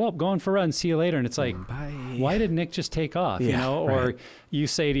gathering, I'm like, well, going for a run, see you later. And it's like, Bye. why did Nick just take off? Yeah, Or right. you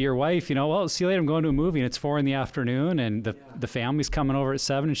say to your wife, well, see you later. I'm going to a movie and it's 4 p.m. and the family's coming over at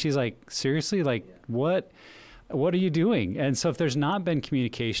 7. And she's like, seriously, like what are you doing? And so if there's not been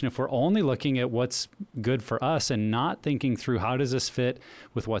communication, if we're only looking at what's good for us and not thinking through how does this fit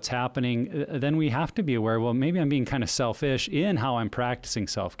with what's happening, then we have to be aware, well, maybe I'm being kind of selfish in how I'm practicing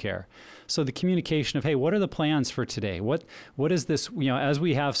self-care. So the communication of, hey, what are the plans for today? What is this, as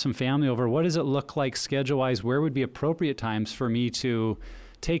we have some family over, what does it look like schedule-wise? Where would be appropriate times for me to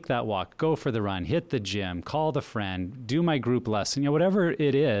take that walk, go for the run, hit the gym, call the friend, do my group lesson, whatever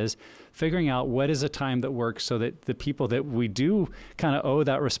it is, figuring out what is a time that works so that the people that we do kind of owe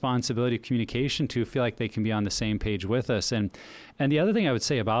that responsibility of communication to feel like they can be on the same page with us. And the other thing I would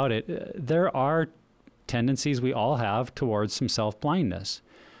say about it, there are tendencies we all have towards some self-blindness.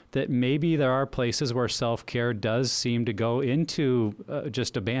 That maybe there are places where self-care does seem to go into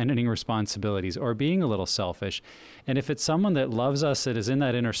just abandoning responsibilities or being a little selfish. And if it's someone that loves us, that is in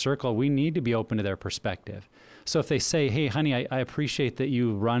that inner circle, we need to be open to their perspective. So if they say, hey, honey, I appreciate that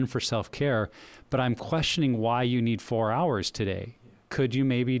you run for self-care, but I'm questioning why you need 4 hours today. Could you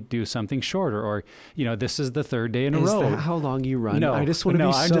maybe do something shorter? Or, this is the 3rd day in a Is row. that how long you run? No, I just want to be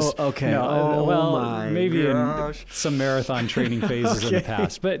I'm so just, okay. No, Oh well, my maybe gosh. in some marathon training phases in the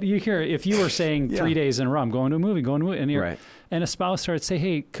past. But you hear, if you were saying 3 days in a row, I'm going to a movie, and and a spouse started to say,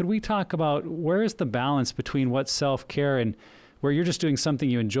 hey, could we talk about where is the balance between what's self-care and where you're just doing something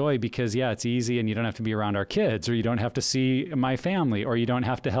you enjoy because, it's easy and you don't have to be around our kids, or you don't have to see my family, or you don't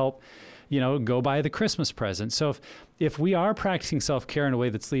have to help go buy the Christmas present. So if we are practicing self-care in a way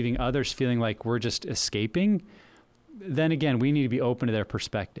that's leaving others feeling like we're just escaping, then again, we need to be open to their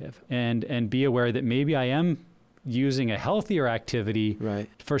perspective and be aware that maybe I am using a healthier activity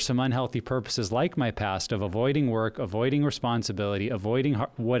for some unhealthy purposes, like my past of avoiding work, avoiding responsibility, avoiding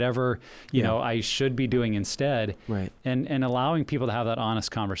whatever, I should be doing instead. Right. And allowing people to have that honest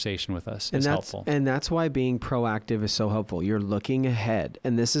conversation with us is helpful. And that's why being proactive is so helpful. You're looking ahead.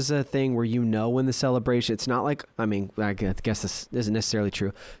 And this is a thing where when the celebration, it's not like, I guess this isn't necessarily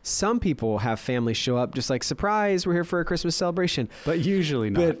true. Some people have families show up just like, surprise, we're here for a Christmas celebration. But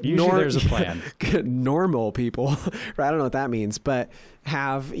usually not. But usually there's a plan. Normal people, right? I don't know what that means, but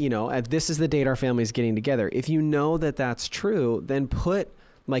have, this is the date our family's getting together. If you know that that's true, then put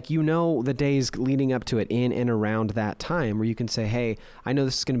the days leading up to it in and around that time where you can say, hey, I know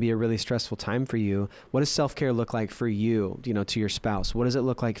this is going to be a really stressful time for you. What does self-care look like for you, to your spouse? What does it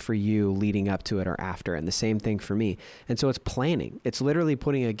look like for you leading up to it or after? And the same thing for me. And so it's planning. It's literally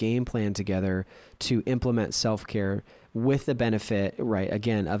putting a game plan together to implement self-care with the benefit,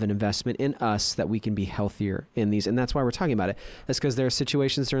 again, of an investment in us that we can be healthier in these. And that's why we're talking about it. That's because there are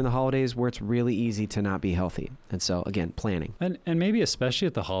situations during the holidays where it's really easy to not be healthy. And so, again, planning. And maybe especially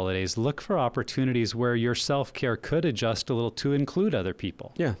at the holidays, look for opportunities where your self-care could adjust a little to include other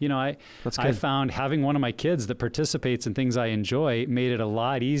people. Yeah. I found having one of my kids that participates in things I enjoy made it a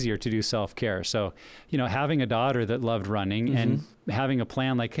lot easier to do self-care. So, having a daughter that loved running and having a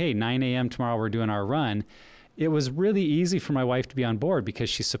plan like, hey, 9 a.m. tomorrow we're doing our run, it was really easy for my wife to be on board because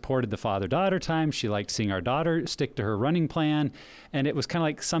she supported the father-daughter time. She liked seeing our daughter stick to her running plan. And it was kind of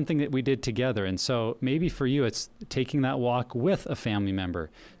like something that we did together. And so maybe for you, it's taking that walk with a family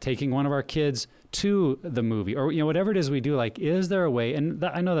member, taking one of our kids to the movie, or whatever it is we do. Like, is there a way? And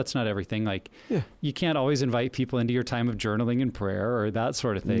I know that's not everything. Like, you can't always invite people into your time of journaling and prayer or that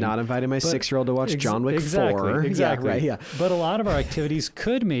sort of thing. Not inviting my 6-year-old to watch John Wick 4. Exactly. Yeah. But a lot of our activities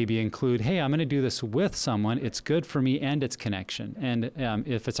could maybe include, hey, I'm going to do this with someone. It's good for me and it's connection. And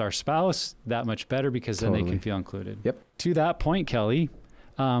if it's our spouse, that much better because then they can feel included. Yep. To that point, Kelly,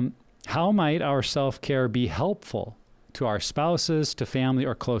 how might our self-care be helpful to our spouses, to family,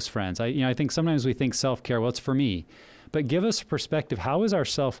 or close friends? I think sometimes we think self-care, well, it's for me. But give us a perspective. How is our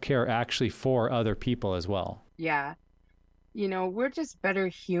self-care actually for other people as well? Yeah. We're just better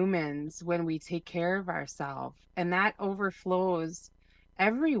humans when we take care of ourselves, and that overflows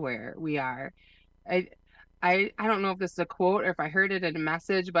everywhere we are. I don't know if this is a quote or if I heard it in a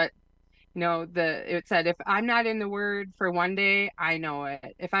message, but It said, if I'm not in the word for one day, I know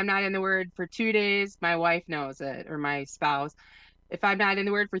it. If I'm not in the word for 2 days, my wife knows it, or my spouse. If I'm not in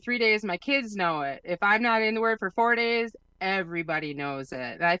the word for 3 days, my kids know it. If I'm not in the word for 4 days, everybody knows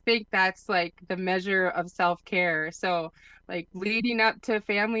it. And I think that's like the measure of self-care. So, like leading up to a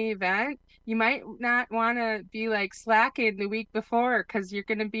family event, you might not want to be like slacking the week before because you're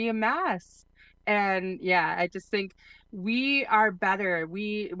going to be a mess. And yeah, I just think we are better.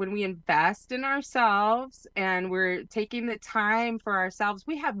 When we invest in ourselves and we're taking the time for ourselves,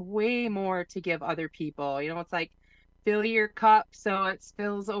 we have way more to give other people. It's like fill your cup so it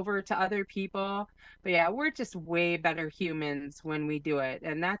spills over to other people. But yeah, we're just way better humans when we do it.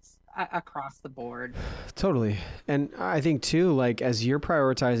 And that's across the board. Totally. And I think too, like as you're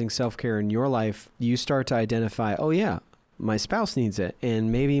prioritizing self-care in your life, you start to identify, oh yeah, my spouse needs it,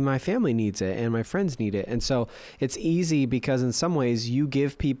 and maybe my family needs it, and my friends need it. And so it's easy because in some ways you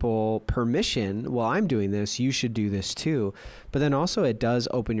give people permission, well, I'm doing this, you should do this too. But then also it does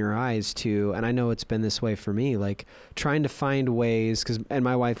open your eyes to, and I know it's been this way for me, like trying to find ways, and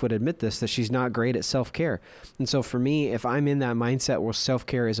my wife would admit this, that she's not great at self-care. And so for me, if I'm in that mindset where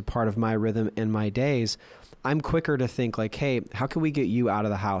self-care is a part of my rhythm and my days, I'm quicker to think like, hey, how can we get you out of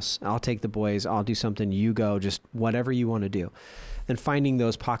the house? I'll take the boys. I'll do something. You go, just whatever you want to do. And finding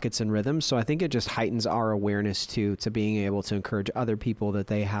those pockets and rhythms. So I think it just heightens our awareness to being able to encourage other people that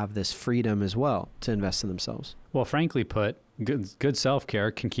they have this freedom as well to invest in themselves. Well, frankly put, good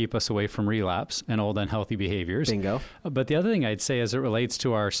self-care can keep us away from relapse and old unhealthy behaviors. Bingo. But the other thing I'd say as it relates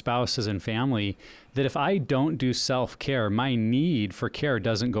to our spouses and family, that if I don't do self-care, my need for care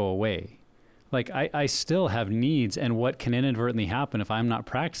doesn't go away. Like I still have needs, and what can inadvertently happen if I'm not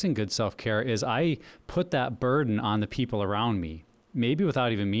practicing good self-care is I put that burden on the people around me, maybe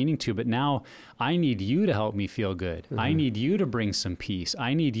without even meaning to, but now I need you to help me feel good. Mm-hmm. I need you to bring some peace.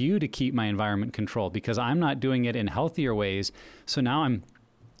 I need you to keep my environment controlled because I'm not doing it in healthier ways. So now I'm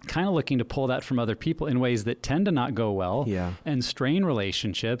kind of looking to pull that from other people in ways that tend to not go well and strain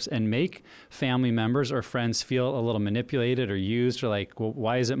relationships and make family members or friends feel a little manipulated or used, or like, well,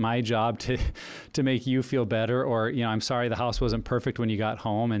 why is it my job to make you feel better? Or, I'm sorry, the house wasn't perfect when you got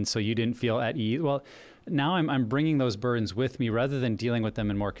home and so you didn't feel at ease. Well, now I'm bringing those burdens with me rather than dealing with them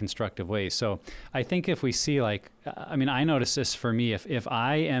in more constructive ways. So I think if we see I notice this for me, if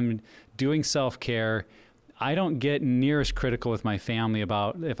I am doing self-care, I don't get near as critical with my family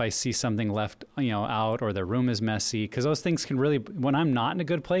about if I see something left, out, or the room is messy, because those things can really, when I'm not in a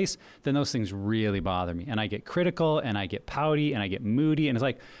good place, then those things really bother me. And I get critical and I get pouty and I get moody, and it's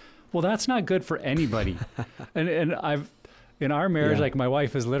like, well, that's not good for anybody. and I've, in our marriage, like my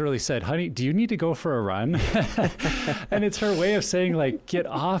wife has literally said, honey, do you need to go for a run? And it's her way of saying like, get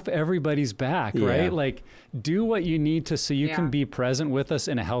off everybody's back, right? Like do what you need to so you can be present with us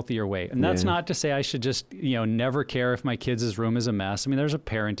in a healthier way. And that's not to say I should just, never care if my kids' room is a mess. I mean, there's a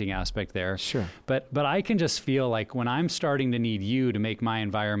parenting aspect there. Sure. But I can just feel like when I'm starting to need you to make my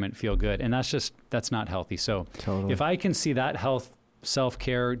environment feel good, and that's not healthy. So if I can see that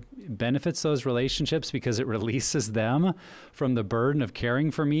self-care benefits those relationships because it releases them from the burden of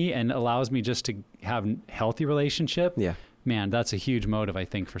caring for me and allows me just to have healthy relationship. Yeah. Man, that's a huge motive, I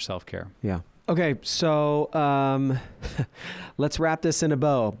think, for self-care. Yeah. Okay, so let's wrap this in a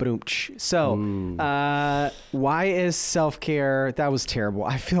bow. So why is self-care? That was terrible.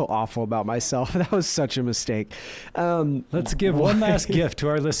 I feel awful about myself. That was such a mistake. Let's give one last gift to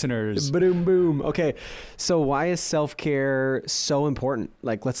our listeners. Boom. Okay, so why is self-care so important?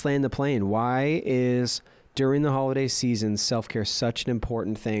 Like, let's land the plane. Why is during the holiday season self-care such an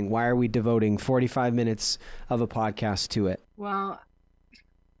important thing? Why are we devoting 45 minutes of a podcast to it? Well,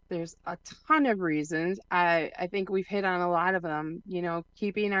 there's a ton of reasons. I think we've hit on a lot of them.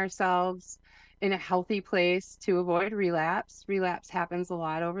 Keeping ourselves in a healthy place to avoid relapse. Relapse happens a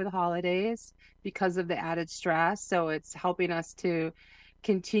lot over the holidays because of the added stress. So it's helping us to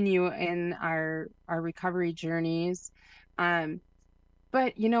continue in our recovery journeys.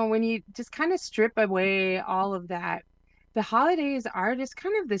 But when you just kind of strip away all of that, the holidays are just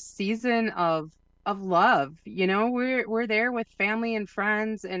kind of the season of love. We're there with family and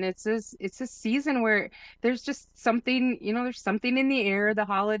friends, and it's a season where there's just something, there's something in the air, the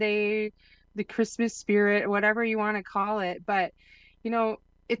holiday, the Christmas spirit, whatever you want to call it. But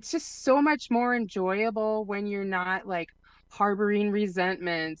it's just so much more enjoyable when you're not like harboring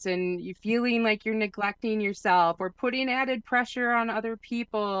resentments and you feeling like you're neglecting yourself or putting added pressure on other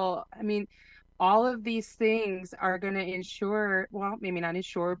people. I mean, all of these things are going to ensure, well, maybe not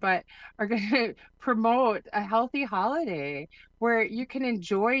ensure, but are going to promote a healthy holiday where you can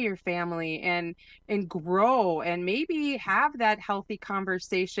enjoy your family and grow and maybe have that healthy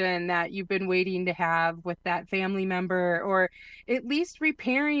conversation that you've been waiting to have with that family member, or at least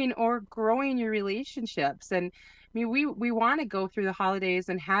repairing or growing your relationships. And I mean, we want to go through the holidays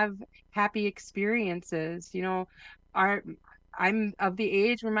and have happy experiences. I'm of the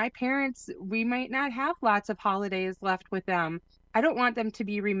age where my parents, we might not have lots of holidays left with them. I don't want them to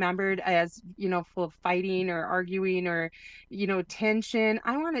be remembered as, full of fighting or arguing or, tension.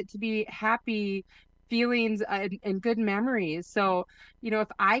 I want it to be happy feelings and good memories. So, if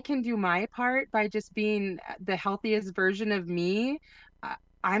I can do my part by just being the healthiest version of me,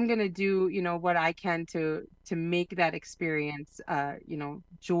 I'm going to do, what I can to make that experience,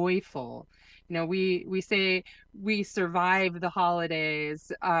 joyful. We say we survive the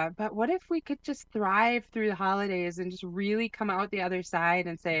holidays, but what if we could just thrive through the holidays and just really come out the other side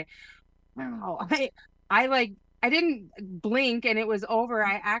and say, wow, I didn't blink and it was over.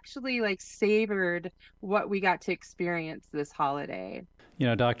 I actually savored what we got to experience this holiday.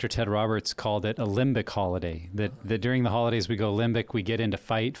 Dr. Ted Roberts called it a limbic holiday, that during the holidays we go limbic, we get into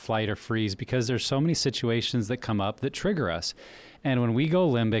fight, flight, or freeze because there's so many situations that come up that trigger us. And when we go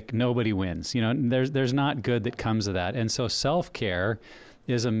limbic, nobody wins. There's not good that comes of that. And so self-care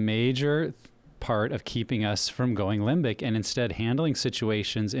is a major part of keeping us from going limbic and instead handling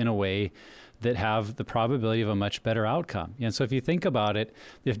situations in a way that have the probability of a much better outcome. And so if you think about it,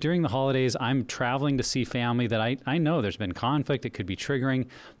 if during the holidays I'm traveling to see family that I know there's been conflict, it could be triggering,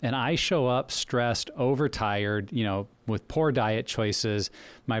 and I show up stressed, overtired, with poor diet choices,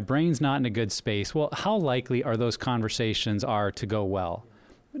 my brain's not in a good space, well, how likely are those conversations to go well?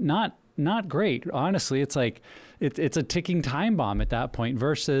 Not great. Honestly, it's like it's a ticking time bomb at that point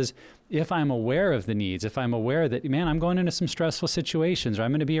versus if I'm aware of the needs, if I'm aware that, man, I'm going into some stressful situations, or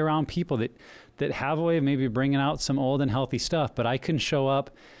I'm going to be around people that have a way of maybe bringing out some old and healthy stuff, but I can show up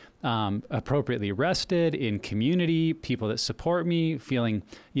appropriately rested in community, people that support me, feeling,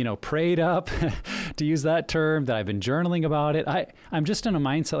 prayed up, to use that term, that I've been journaling about it. I'm just in a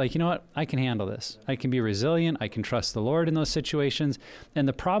mindset like, what, I can handle this. I can be resilient. I can trust the Lord in those situations. And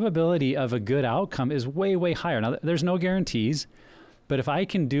the probability of a good outcome is way, way higher. Now, there's no guarantees, but if I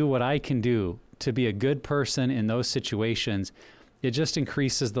can do what I can do to be a good person in those situations, it just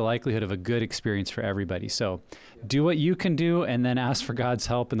increases the likelihood of a good experience for everybody. So do what you can do and then ask for God's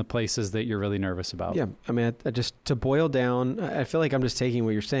help in the places that you're really nervous about. Yeah. I mean, just to boil down, I feel like I'm just taking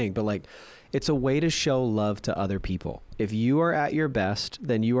what you're saying, but it's a way to show love to other people. If you are at your best,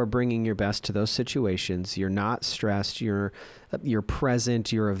 then you are bringing your best to those situations. You're not stressed. You're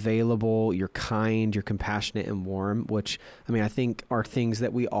present. You're available. You're kind. You're compassionate and warm, which, I think are things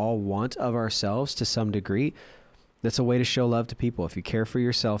that we all want of ourselves to some degree. That's a way to show love to people. If you care for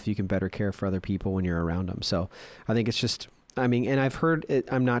yourself, you can better care for other people when you're around them. So I think it's just, and I've heard it,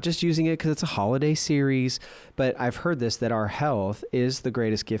 I'm not just using it because it's a holiday series, but I've heard this, that our health is the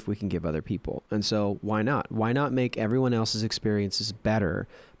greatest gift we can give other people. And so why not? Why not make everyone else's experiences better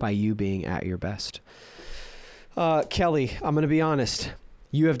by you being at your best? Kelly, I'm going to be honest.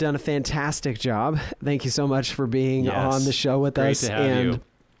 You have done a fantastic job. Thank you so much for being on the show with us. Great to have you.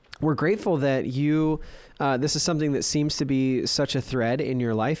 We're grateful that you, this is something that seems to be such a thread in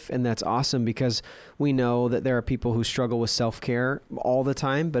your life, and that's awesome because we know that there are people who struggle with self-care all the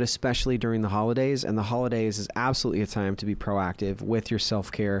time, but especially during the holidays, and the holidays is absolutely a time to be proactive with your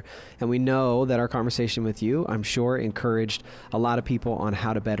self-care. And we know that our conversation with you, I'm sure, encouraged a lot of people on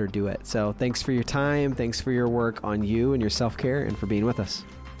how to better do it. So thanks for your time. Thanks for your work on you and your self-care and for being with us.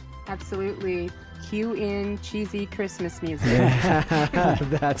 Absolutely. Cue in cheesy Christmas music.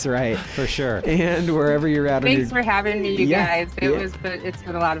 That's right. For sure. And wherever you're at. Thanks for having me, you guys. It's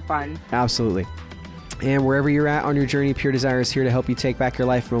been a lot of fun. Absolutely. And wherever you're at on your journey, Pure Desire is here to help you take back your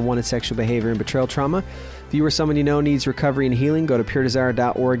life from unwanted sexual behavior and betrayal trauma. If you or someone you know needs recovery and healing, go to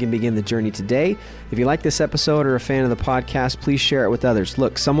puredesire.org and begin the journey today. If you like this episode or a fan of the podcast, please share it with others.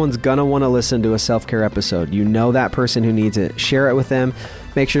 Look, someone's going to want to listen to a self-care episode. You know that person who needs it. Share it with them.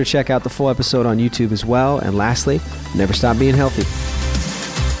 Make sure to check out the full episode on YouTube as well. And lastly, never stop being healthy.